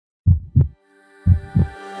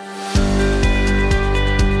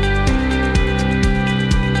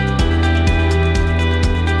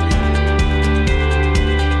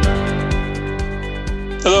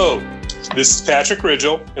This is Patrick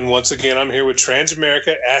Ridgell, and once again, I'm here with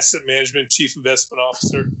Transamerica Asset Management Chief Investment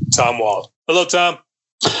Officer, Tom Wald. Hello, Tom.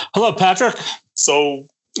 Hello, Patrick. So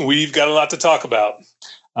we've got a lot to talk about.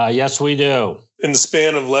 Yes, we do. In the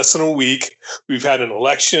span of less than a week, we've had an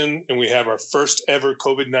election, and we have our first ever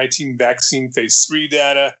COVID-19 vaccine phase 3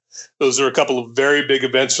 data. Those are a couple of very big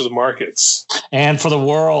events for the markets. And for the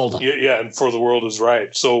world. Yeah, and for the world is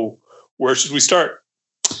right. So where should we start?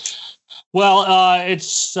 Well,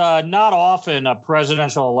 it's not often a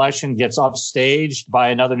presidential election gets upstaged by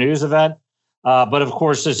another news event. But of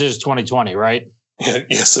course, this is 2020, right?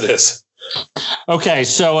 Yes, it is. Okay,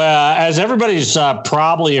 so as everybody's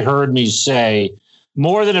probably heard me say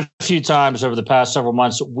more than a few times over the past several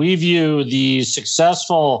months, we view the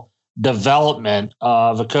successful development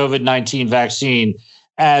of a COVID-19 vaccine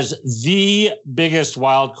as the biggest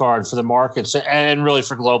wild card for the markets and really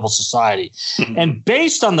for global society. Mm-hmm. And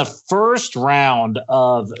based on the first round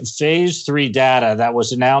of phase 3 data that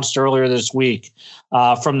was announced earlier this week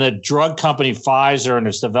from the drug company Pfizer and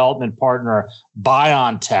its development partner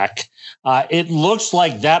BioNTech, it looks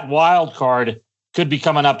like that wild card could be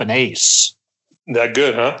coming up an ace. That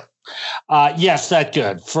good, huh? Yes, that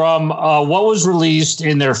good. From what was released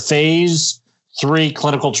in their phase 3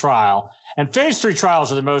 clinical trial, and phase 3 trials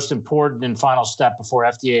are the most important and final step before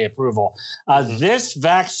FDA approval. This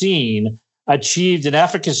vaccine achieved an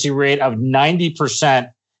efficacy rate of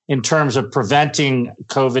 90% in terms of preventing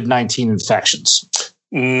COVID-19 infections.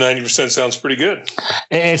 90% sounds pretty good.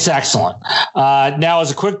 It's excellent. Now, as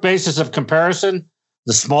a quick basis of comparison,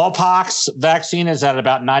 the smallpox vaccine is at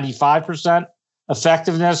about 95%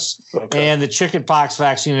 effectiveness, and the chickenpox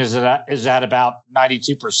vaccine is at about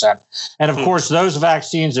 92%. And of course, those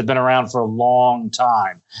vaccines have been around for a long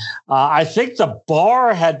time. I think the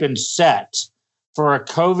bar had been set for a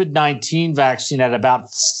COVID-19 vaccine at about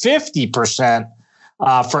 50%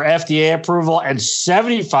 for FDA approval, and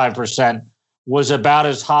 75% was about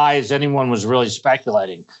as high as anyone was really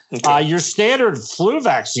speculating. Your standard flu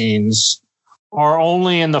vaccines are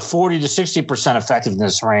only in the 40 to 60%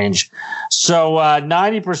 effectiveness range. So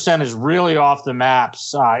 90% is really off the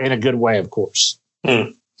maps in a good way, of course.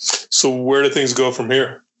 So where do things go from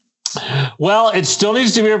here? Well, it still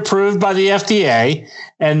needs to be approved by the FDA,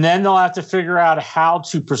 and then they'll have to figure out how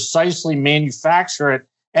to precisely manufacture it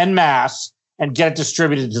en masse and get it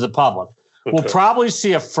distributed to the public. We'll probably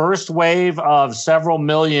see a first wave of several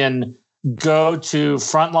million go to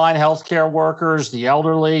frontline healthcare workers, the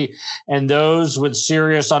elderly, and those with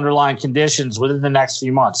serious underlying conditions within the next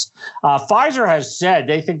few months. Pfizer has said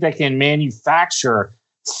they think they can manufacture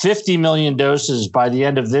 50 million doses by the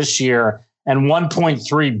end of this year and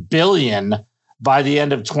 1.3 billion by the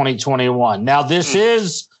end of 2021. Now, this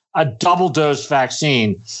is a double dose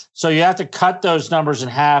vaccine, so you have to cut those numbers in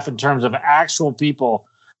half in terms of actual people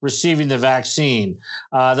receiving the vaccine.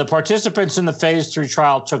 The participants in the phase 3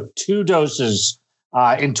 trial took 2 doses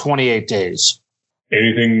in 28 days.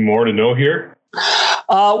 Anything more to know here?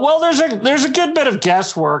 Well, there's a good bit of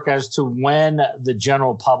guesswork as to when the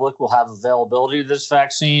general public will have availability to this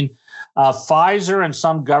vaccine. Pfizer and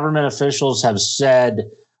some government officials have said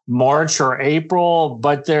March or April,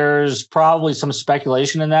 but there's probably some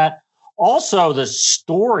speculation in that. Also, the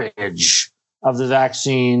storage of the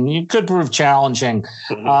vaccine could prove challenging.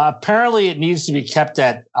 Apparently, it needs to be kept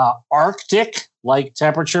at Arctic-like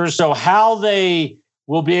temperatures. So how they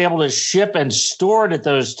will be able to ship and store it at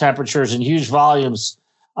those temperatures in huge volumes,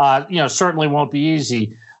 certainly won't be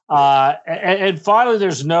easy. And finally,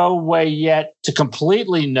 there's no way yet to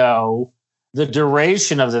completely know the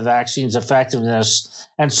duration of the vaccine's effectiveness.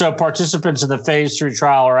 And so participants in the phase 3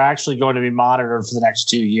 trial are actually going to be monitored for the next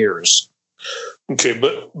 2 years. Okay,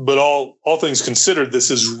 but all things considered, this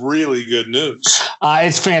is really good news.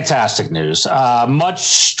 It's fantastic news. Much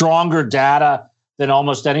stronger data than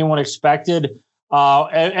almost anyone expected.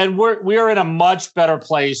 And we are in a much better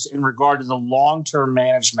place in regard to the long-term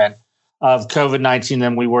management of COVID-19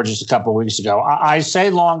 than we were just a couple of weeks ago. I say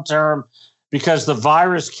long-term because the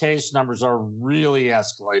virus case numbers are really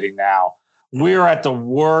escalating now. We're at the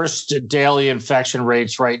worst daily infection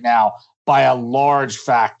rates right now by a large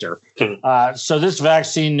factor. So this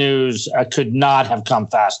vaccine news could not have come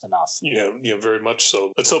fast enough. Yeah, very much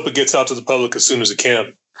so. Let's hope it gets out to the public as soon as it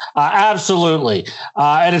can. Absolutely.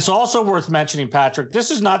 And it's also worth mentioning, Patrick,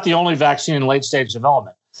 this is not the only vaccine in late stage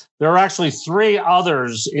development. There are actually 3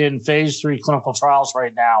 others in phase 3 clinical trials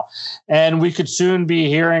right now, and we could soon be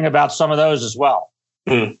hearing about some of those as well.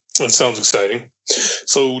 That sounds exciting.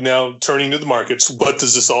 So now turning to the markets, what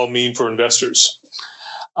does this all mean for investors?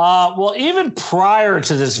 Well, even prior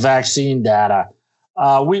to this vaccine data,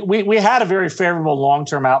 we had a very favorable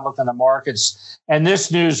long-term outlook on the markets, and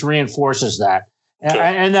this news reinforces that.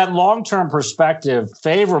 And that long-term perspective,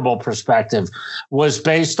 favorable perspective, was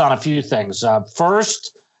based on a few things.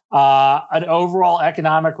 First, an overall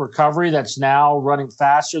economic recovery that's now running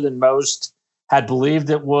faster than most had believed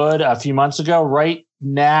it would a few months ago. Right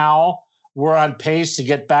now, we're on pace to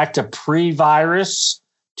get back to pre-virus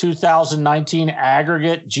 2019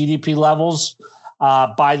 aggregate GDP levels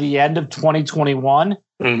by the end of 2021.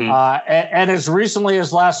 Mm-hmm. And as recently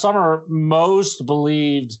as last summer, most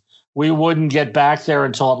believed we wouldn't get back there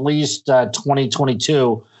until at least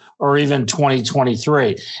 2022 or even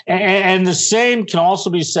 2023. And the same can also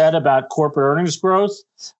be said about corporate earnings growth.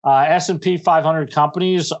 S&P 500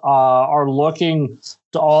 companies are looking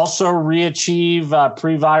to also re-achieve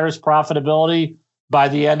pre-virus profitability by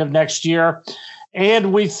the end of next year.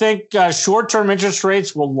 And we think short-term interest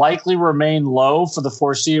rates will likely remain low for the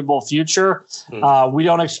foreseeable future. We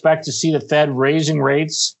don't expect to see the Fed raising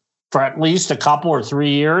rates for at least a couple or 3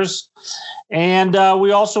 years. And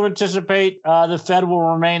we also anticipate the Fed will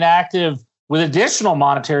remain active with additional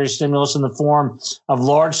monetary stimulus in the form of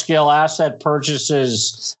large-scale asset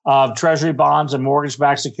purchases of Treasury bonds and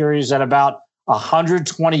mortgage-backed securities at about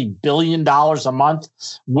 $120 billion a month,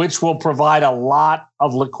 which will provide a lot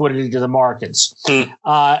of liquidity to the markets.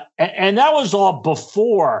 And that was all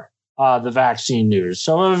before the vaccine news.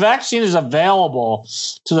 So if a vaccine is available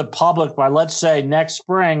to the public by, let's say, next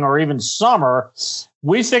spring or even summer,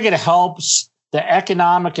 we think it helps the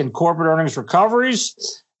economic and corporate earnings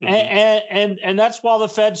recoveries. And that's while the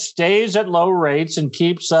Fed stays at low rates and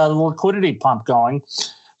keeps the liquidity pump going.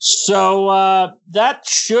 So that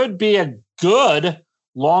should be a good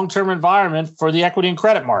long-term environment for the equity and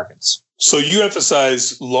credit markets. So you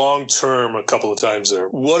emphasize long-term a couple of times there.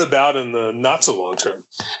 What about in the not so long-term?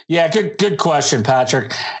 Yeah, good question,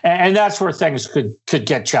 Patrick. And that's where things could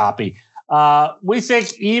get choppy. We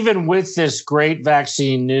think even with this great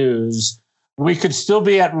vaccine news, we could still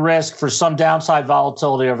be at risk for some downside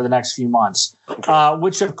volatility over the next few months,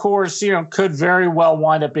 which, of course, could very well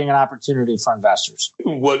wind up being an opportunity for investors.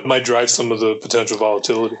 What might drive some of the potential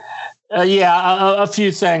volatility? A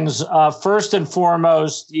few things. First and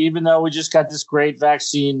foremost, even though we just got this great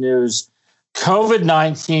vaccine news,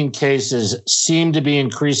 COVID-19 cases seem to be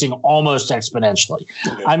increasing almost exponentially.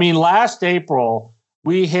 Okay. I mean, last April,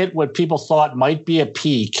 we hit what people thought might be a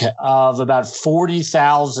peak of about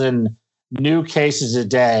 40,000 new cases a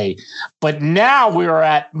day. But now we are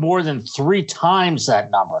at more than 3 times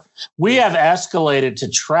that number. We have escalated to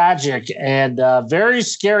tragic and very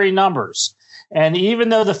scary numbers. And even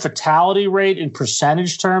though the fatality rate in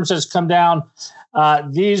percentage terms has come down,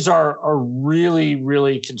 these are really,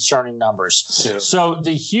 really concerning numbers. Yeah. So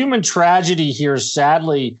the human tragedy here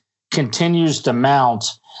sadly continues to mount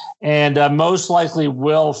and most likely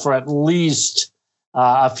will for at least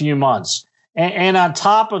a few months. And on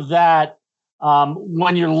top of that,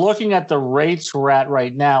 when you're looking at the rates we're at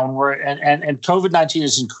right now, and COVID-19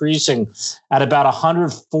 is increasing at about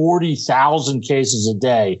 140,000 cases a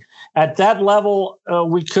day, at that level,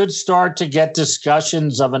 we could start to get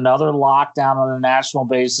discussions of another lockdown on a national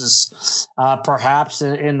basis, perhaps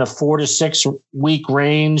in the 4 to 6 week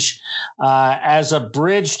range, as a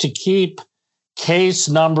bridge to keep case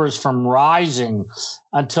numbers from rising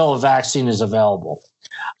until a vaccine is available.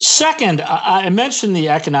 Second, I mentioned the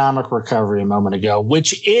economic recovery a moment ago,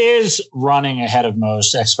 which is running ahead of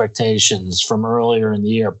most expectations from earlier in the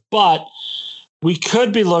year. But we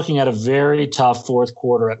could be looking at a very tough fourth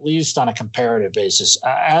quarter, at least on a comparative basis.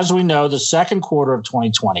 As we know, the second quarter of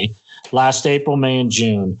 2020, last April, May, and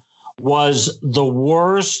June, was the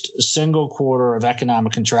worst single quarter of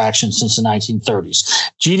economic contraction since the 1930s.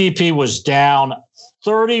 GDP was down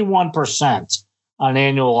 31% on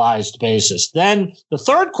an annualized basis. Then the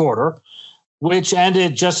third quarter, which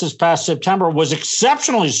ended just this past September, was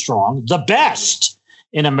exceptionally strong, the best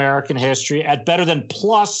in American history, at better than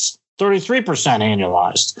plus 33%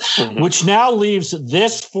 annualized, which now leaves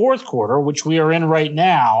this fourth quarter, which we are in right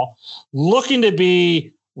now, looking to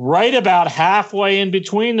be right about halfway in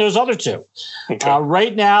between those other two. Okay.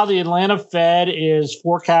 Right now, the Atlanta Fed is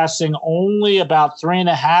forecasting only about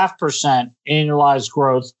 3.5% annualized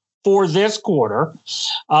growth for this quarter,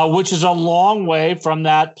 which is a long way from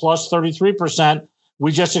that plus 33%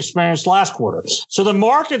 we just experienced last quarter. So the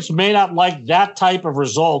markets may not like that type of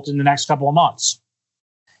result in the next couple of months.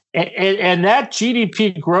 And that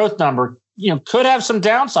GDP growth number, could have some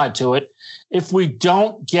downside to it if we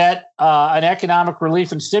don't get an economic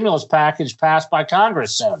relief and stimulus package passed by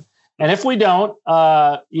Congress soon. And if we don't,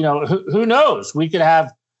 who knows? We could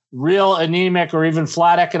have real anemic or even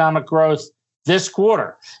flat economic growth this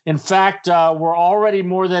quarter. In fact, we're already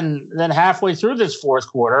more than halfway through this fourth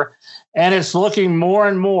quarter, and it's looking more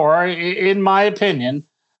and more, in my opinion,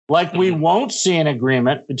 like we won't see an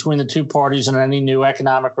agreement between the two parties on any new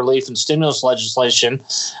economic relief and stimulus legislation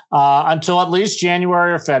until at least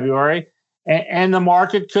January or February, and the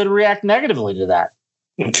market could react negatively to that.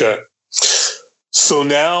 Okay. So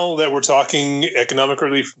now that we're talking economic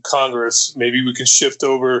relief from Congress, maybe we can shift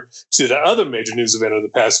over to the other major news event of the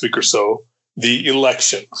past week or so, the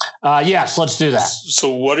election. Yes, let's do that. So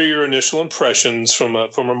what are your initial impressions from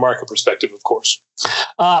a market perspective, of course?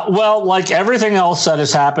 Well, like everything else that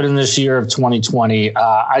has happened in this year of 2020,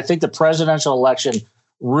 I think the presidential election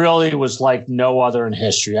really was like no other in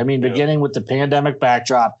history. I mean, beginning with the pandemic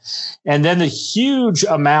backdrop and then the huge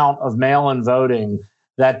amount of mail-in voting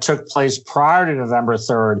that took place prior to November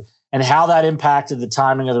 3rd and how that impacted the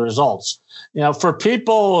timing of the results. For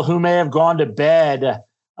people who may have gone to bed,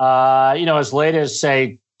 as late as,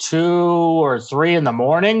 say, 2 or 3 in the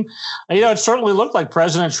morning, it certainly looked like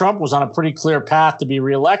President Trump was on a pretty clear path to be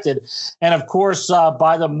reelected. And of course,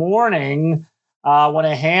 by the morning, when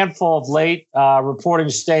a handful of late reporting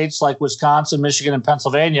states like Wisconsin, Michigan, and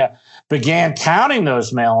Pennsylvania began counting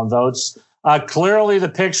those mail-in votes, clearly the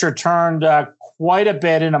picture turned quite a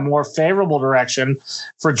bit in a more favorable direction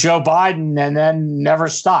for Joe Biden and then never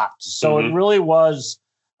stopped. So It really was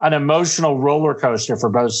an emotional roller coaster for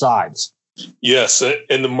both sides. Yes,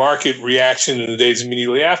 and the market reaction in the days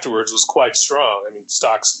immediately afterwards was quite strong. I mean,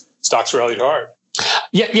 stocks rallied hard.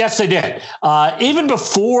 Yes, they did. Even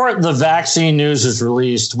before the vaccine news was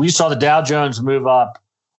released, we saw the Dow Jones move up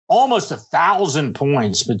almost 1,000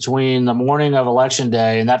 points between the morning of Election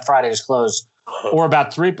Day and that Friday's close, or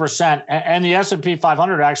about 3%. And the S&P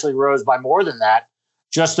 500 actually rose by more than that,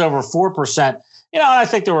 just over 4%. I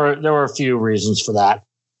think there were a few reasons for that.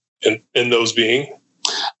 And those being?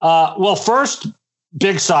 Well, first,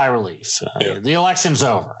 big sigh of relief. The election's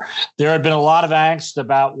over. There had been a lot of angst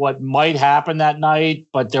about what might happen that night,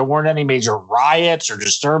 but there weren't any major riots or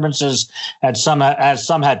disturbances as some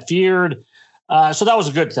had feared. So that was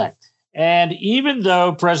a good thing. And even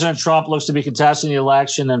though President Trump looks to be contesting the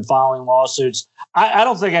election and filing lawsuits, I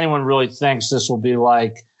don't think anyone really thinks this will be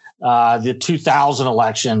like the 2000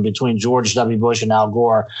 election between George W. Bush and Al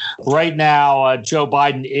Gore. Right now, Joe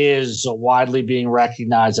Biden is widely being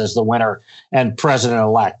recognized as the winner and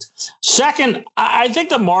president-elect. Second, I think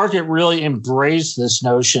the market really embraced this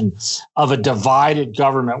notion of a divided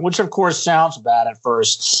government, which, of course, sounds bad at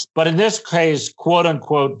first. But in this case, quote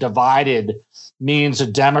unquote, divided means a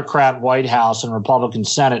Democrat White House and Republican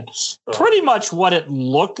Senate, pretty much what it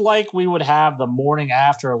looked like we would have the morning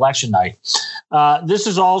after election night. This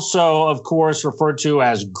is also, of course, referred to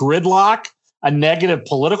as gridlock, a negative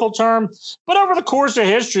political term. But over the course of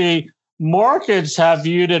history, markets have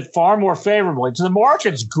viewed it far more favorably. To the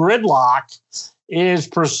markets, gridlock is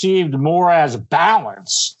perceived more as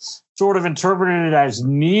balance, sort of interpreted as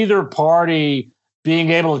neither party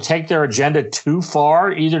being able to take their agenda too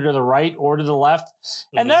far, either to the right or to the left.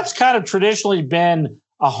 Mm-hmm. And that's kind of traditionally been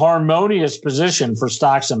a harmonious position for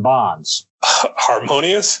stocks and bonds.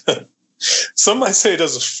 Harmonious? Some might say it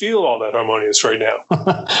doesn't feel all that harmonious right now.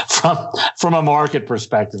 from a market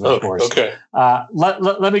perspective, of course. Okay.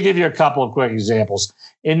 Let me give you a couple of quick examples.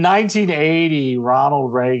 In 1980,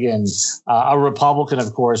 Ronald Reagan, a Republican,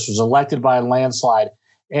 of course, was elected by a landslide,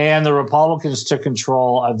 and the Republicans took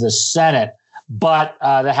control of the Senate. But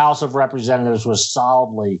the House of Representatives was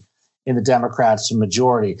solidly in the Democrats'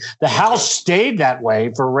 majority. The House stayed that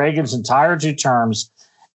way for Reagan's entire 2 terms.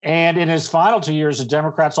 And in his final 2 years, the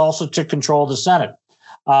Democrats also took control of the Senate.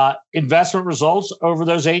 Investment results over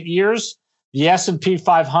those 8 years, the S&P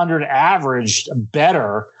 500 averaged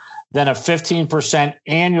better than a 15%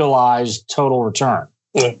 annualized total return.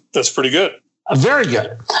 That's pretty good. Very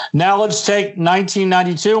good. Now let's take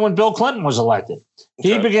 1992 when Bill Clinton was elected.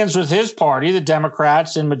 He begins with his party, the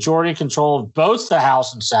Democrats, in majority control of both the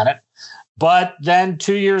House and Senate. But then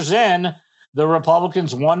 2 years in, the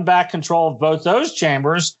Republicans won back control of both those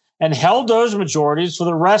chambers and held those majorities for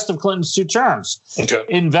the rest of Clinton's 2 terms.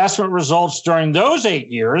 Investment results during those 8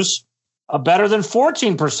 years are better than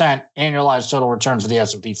 14% annualized total return for the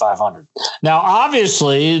S&P 500. Now,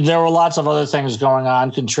 obviously, there were lots of other things going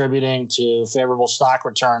on contributing to favorable stock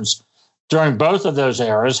returns during both of those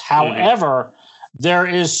eras. However, there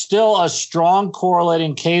is still a strong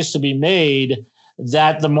correlating case to be made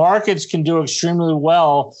that the markets can do extremely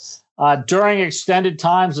well during extended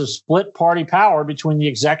times of split party power between the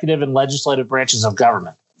executive and legislative branches of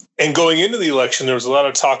government. And going into the election, there was a lot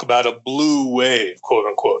of talk about a blue wave, quote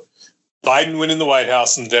unquote. Biden winning the White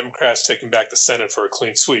House and the Democrats taking back the Senate for a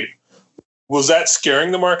clean sweep. Was that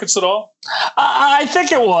scaring the markets at all? I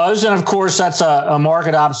think it was. And of course, that's a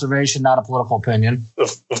market observation, not a political opinion.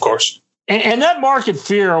 Of course. And that market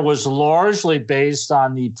fear was largely based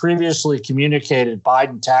on the previously communicated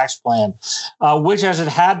Biden tax plan, which, as it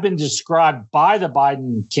had been described by the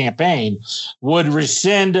Biden campaign, would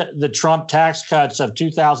rescind the Trump tax cuts of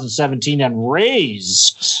 2017 and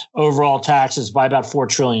raise overall taxes by about $4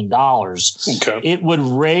 trillion. Okay. It would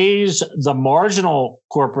raise the marginal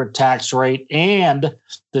corporate tax rate and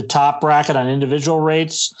the top bracket on individual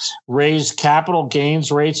rates, raise capital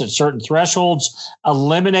gains rates at certain thresholds,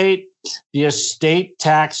 eliminate the estate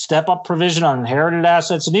tax step-up provision on inherited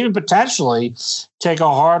assets, and even potentially take a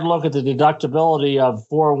hard look at the deductibility of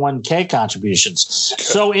 401k contributions. Okay.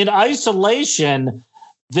 So in isolation,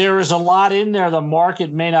 there is a lot in there the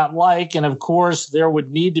market may not like. And of course, there would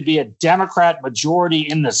need to be a Democrat majority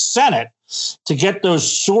in the Senate to get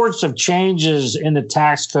those sorts of changes in the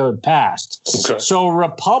tax code passed. Okay. So a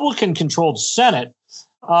Republican-controlled Senate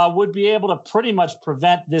would be able to pretty much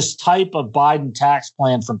prevent this type of Biden tax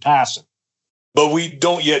plan from passing. But we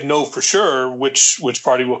don't yet know for sure which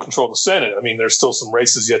party will control the Senate. I mean, there's still some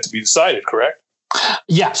races yet to be decided, correct?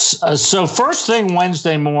 Yes. So first thing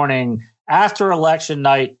Wednesday morning, after election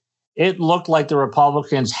night, it looked like the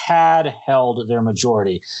Republicans had held their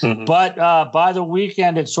majority. Mm-hmm. But by the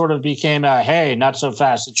weekend, it sort of became a, hey, not so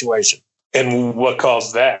fast situation. And what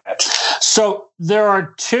caused that? So there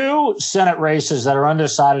are two Senate races that are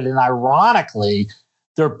undecided, and ironically,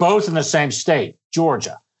 they're both in the same state,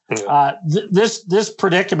 Georgia. Yeah. This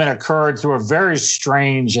predicament occurred through a very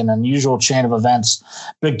strange and unusual chain of events,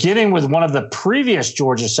 beginning with one of the previous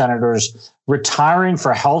Georgia senators retiring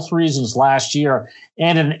for health reasons last year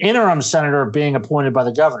and an interim senator being appointed by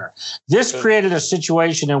the governor. This created a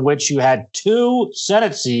situation in which you had two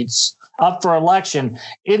Senate seats up for election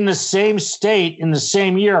in the same state in the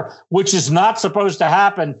same year, which is not supposed to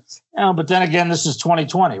happen. But then again, this is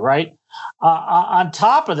 2020, right? On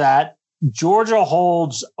top of that, Georgia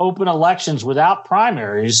holds open elections without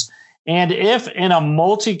primaries. And if in a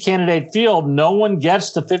multi-candidate field, no one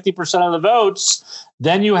gets to 50% of the votes,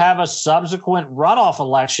 then you have a subsequent runoff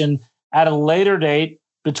election at a later date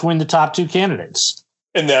between the top two candidates.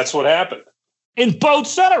 And that's what happened. In both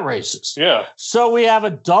Senate races. Yeah. So we have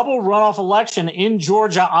a double runoff election in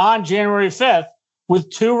Georgia on January 5th with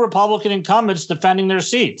two Republican incumbents defending their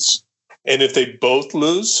seats. And if they both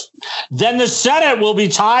lose? Then the Senate will be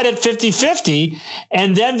tied at 50-50.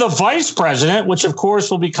 And then the vice president, which of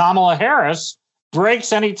course will be Kamala Harris,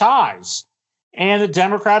 breaks any ties. And the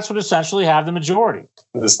Democrats would essentially have the majority.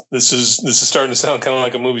 This is starting to sound kind of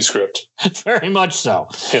like a movie script. Very much so.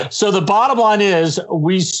 Yeah. So the bottom line is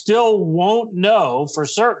we still won't know for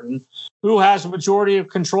certain who has a majority of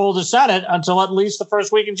control of the Senate until at least the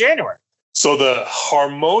first week in January. So the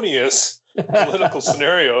harmonious political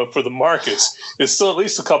scenario for the markets is still at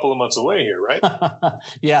least a couple of months away here, right?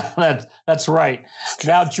 Yeah, that's right.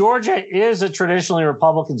 Now, Georgia is a traditionally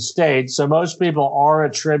Republican state, so most people are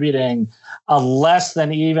attributing a less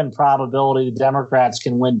than even probability the Democrats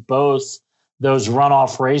can win both those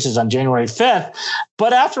runoff races on January 5th.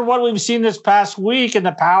 But after what we've seen this past week and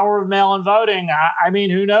the power of mail-in voting, I mean,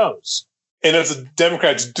 who knows? And if the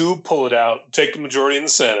Democrats do pull it out, take the majority in the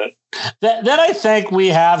Senate, then I think we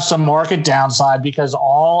have some market downside because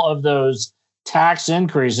all of those tax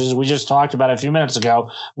increases we just talked about a few minutes ago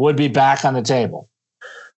would be back on the table.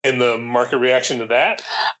 And the market reaction to that?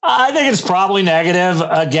 I think it's probably negative.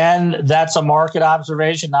 Again, that's a market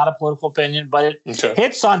observation, not a political opinion, but it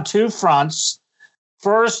hits on two fronts.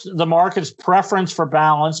 First, the market's preference for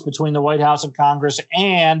balance between the White House and Congress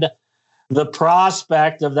and the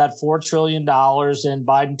prospect of that $4 trillion in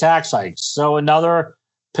Biden tax hikes. So another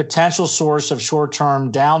potential source of short-term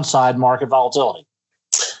downside market volatility.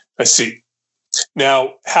 I see.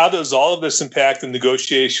 Now, how does all of this impact the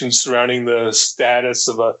negotiations surrounding the status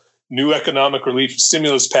of a new economic relief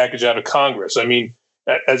stimulus package out of Congress? I mean,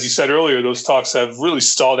 as you said earlier, those talks have really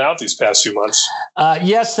stalled out these past few months.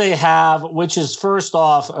 Yes, they have, which is first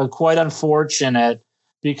off quite unfortunate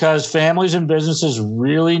because families and businesses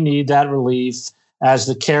really need that relief as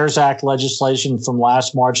the CARES Act legislation from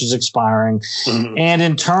last March is expiring. Mm-hmm. And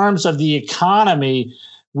in terms of the economy,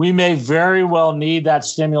 we may very well need that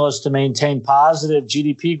stimulus to maintain positive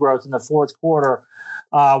GDP growth in the fourth quarter,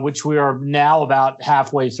 which we are now about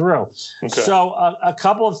halfway through. Okay. So a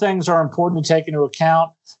couple of things are important to take into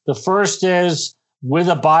account. The first is with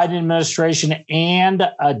a Biden administration and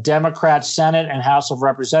a Democrat Senate and House of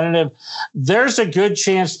Representatives, there's a good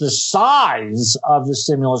chance the size of the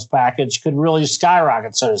stimulus package could really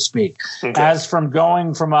skyrocket, so to speak, as from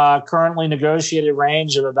going from a currently negotiated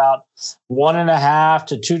range of about $1.5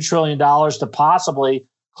 to $2 trillion to possibly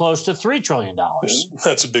close to $3 trillion.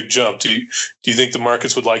 That's a big jump. Do you think the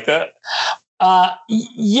markets would like that?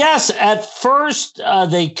 Yes, at first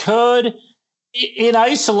they could. In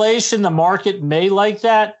isolation, the market may like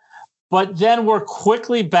that, but then we're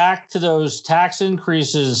quickly back to those tax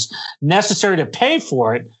increases necessary to pay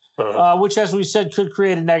for it, which, as we said, could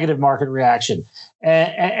create a negative market reaction.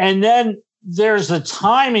 And then there's the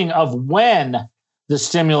timing of when the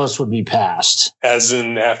stimulus would be passed. As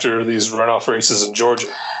in after these runoff races in Georgia?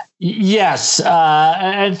 Yes.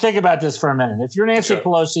 And think about this for a minute. If you're Nancy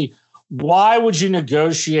Pelosi, why would you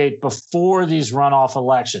negotiate before these runoff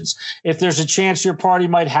elections? If there's a chance your party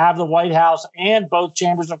might have the White House and both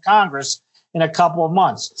chambers of Congress in a couple of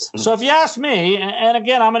months. So if you ask me, and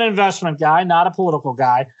again, I'm an investment guy, not a political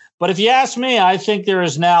guy, but if you ask me, I think there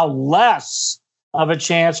is now less of a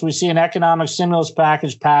chance we see an economic stimulus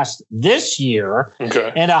package passed this year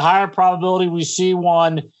and a higher probability we see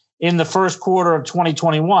one in the first quarter of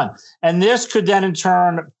 2021. And this could then in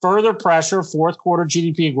turn further pressure fourth quarter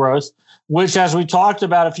GDP growth, which, as we talked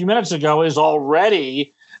about a few minutes ago, is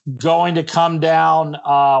already going to come down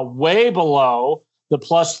way below the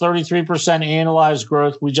plus 33% annualized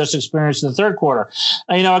growth we just experienced in the third quarter.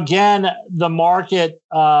 Again, the market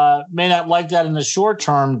may not like that in the short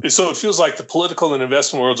term. So it feels like the political and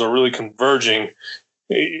investment worlds are really converging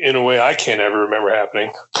in a way I can't ever remember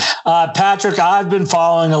happening. Patrick, I've been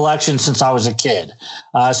following elections since I was a kid,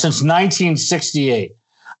 since 1968.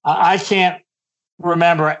 I can't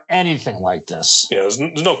remember anything like this. Yeah, there's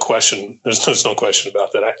no question. There's no question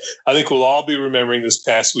about that. I think we'll all be remembering this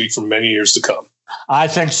past week for many years to come. I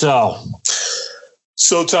think so.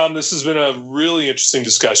 So, Tom, this has been a really interesting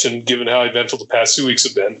discussion, given how eventful the past 2 weeks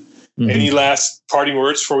have been. Any last parting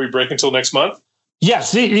words before we break until next month?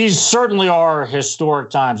 Yes, these certainly are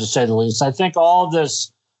historic times, to say the least. I think all of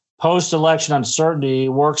this post-election uncertainty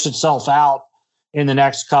works itself out in the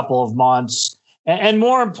next couple of months. And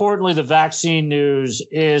more importantly, the vaccine news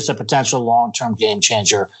is a potential long-term game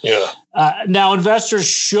changer. Yeah. Now, investors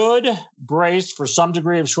should brace for some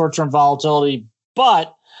degree of short-term volatility,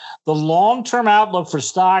 but the long-term outlook for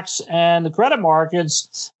stocks and the credit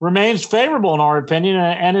markets remains favorable, in our opinion,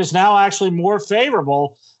 and is now actually more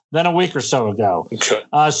favorable than a week or so ago.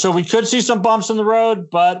 So we could see some bumps in the road,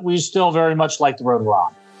 but we still very much like the road we're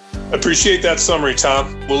on. Appreciate that summary,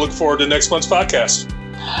 Tom. We'll look forward to next month's podcast.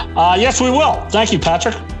 Yes, we will. Thank you,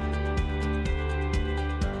 Patrick.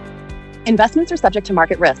 Investments are subject to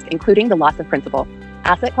market risk, including the loss of principal.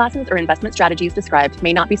 Asset classes or investment strategies described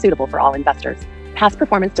may not be suitable for all investors. Past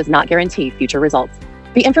performance does not guarantee future results.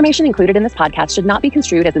 The information included in this podcast should not be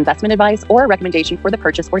construed as investment advice or a recommendation for the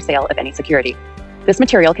purchase or sale of any security. This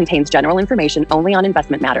material contains general information only on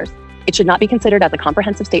investment matters. It should not be considered as a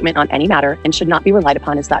comprehensive statement on any matter and should not be relied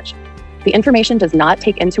upon as such. The information does not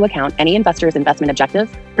take into account any investor's investment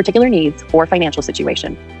objectives, particular needs, or financial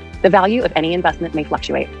situation. The value of any investment may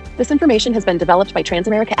fluctuate. This information has been developed by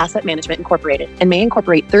Transamerica Asset Management Incorporated and may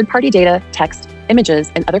incorporate third-party data, text,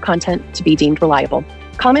 images, and other content to be deemed reliable.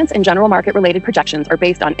 Comments and general market-related projections are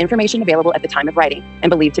based on information available at the time of writing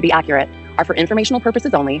and believed to be accurate, are for informational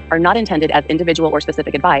purposes only, are not intended as individual or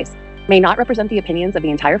specific advice, may not represent the opinions of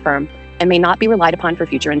the entire firm, and may not be relied upon for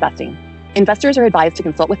future investing. Investors are advised to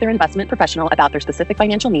consult with their investment professional about their specific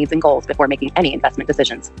financial needs and goals before making any investment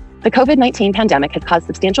decisions. The COVID-19 pandemic has caused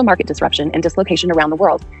substantial market disruption and dislocation around the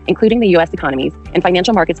world, including the U.S. economies, and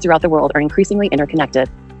financial markets throughout the world are increasingly interconnected.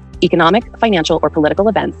 Economic, financial, or political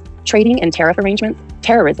events, trading and tariff arrangements,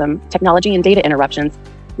 terrorism, technology and data interruptions,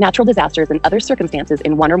 natural disasters, and other circumstances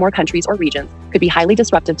in one or more countries or regions could be highly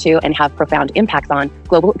disruptive to and have profound impacts on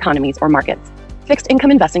global economies or markets. Fixed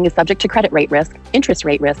income investing is subject to credit rate risk, interest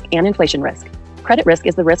rate risk, and inflation risk. Credit risk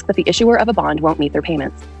is the risk that the issuer of a bond won't meet their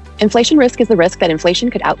payments. Inflation risk is the risk that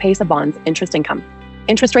inflation could outpace a bond's interest income.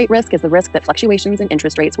 Interest rate risk is the risk that fluctuations in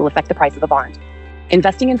interest rates will affect the price of a bond.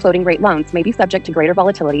 Investing in floating rate loans may be subject to greater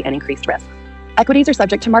volatility and increased risks. Equities are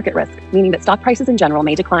subject to market risk, meaning that stock prices in general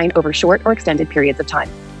may decline over short or extended periods of time.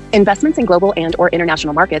 Investments in global and/or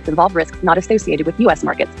international markets involve risks not associated with U.S.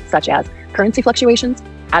 markets, such as currency fluctuations,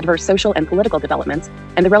 adverse social and political developments,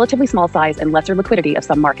 and the relatively small size and lesser liquidity of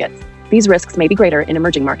some markets. These risks may be greater in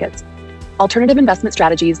emerging markets. Alternative investment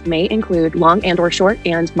strategies may include long and/or short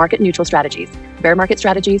and market-neutral strategies, bear market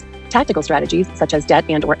strategies, tactical strategies such as debt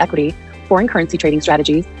and/or equity, foreign currency trading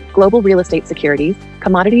strategies, global real estate securities,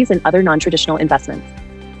 commodities, and other non-traditional investments.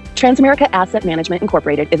 Transamerica Asset Management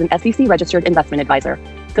Incorporated is an SEC-registered investment advisor.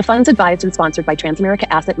 The funds advised and sponsored by Transamerica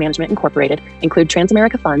Asset Management Incorporated include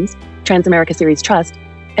Transamerica Funds, Transamerica Series Trust,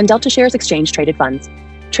 and Delta Shares Exchange-Traded Funds.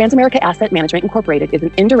 Transamerica Asset Management Incorporated is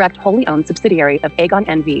an indirect, wholly owned subsidiary of Aegon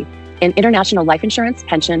NV, an international life insurance,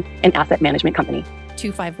 pension, and asset management company.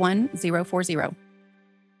 251040.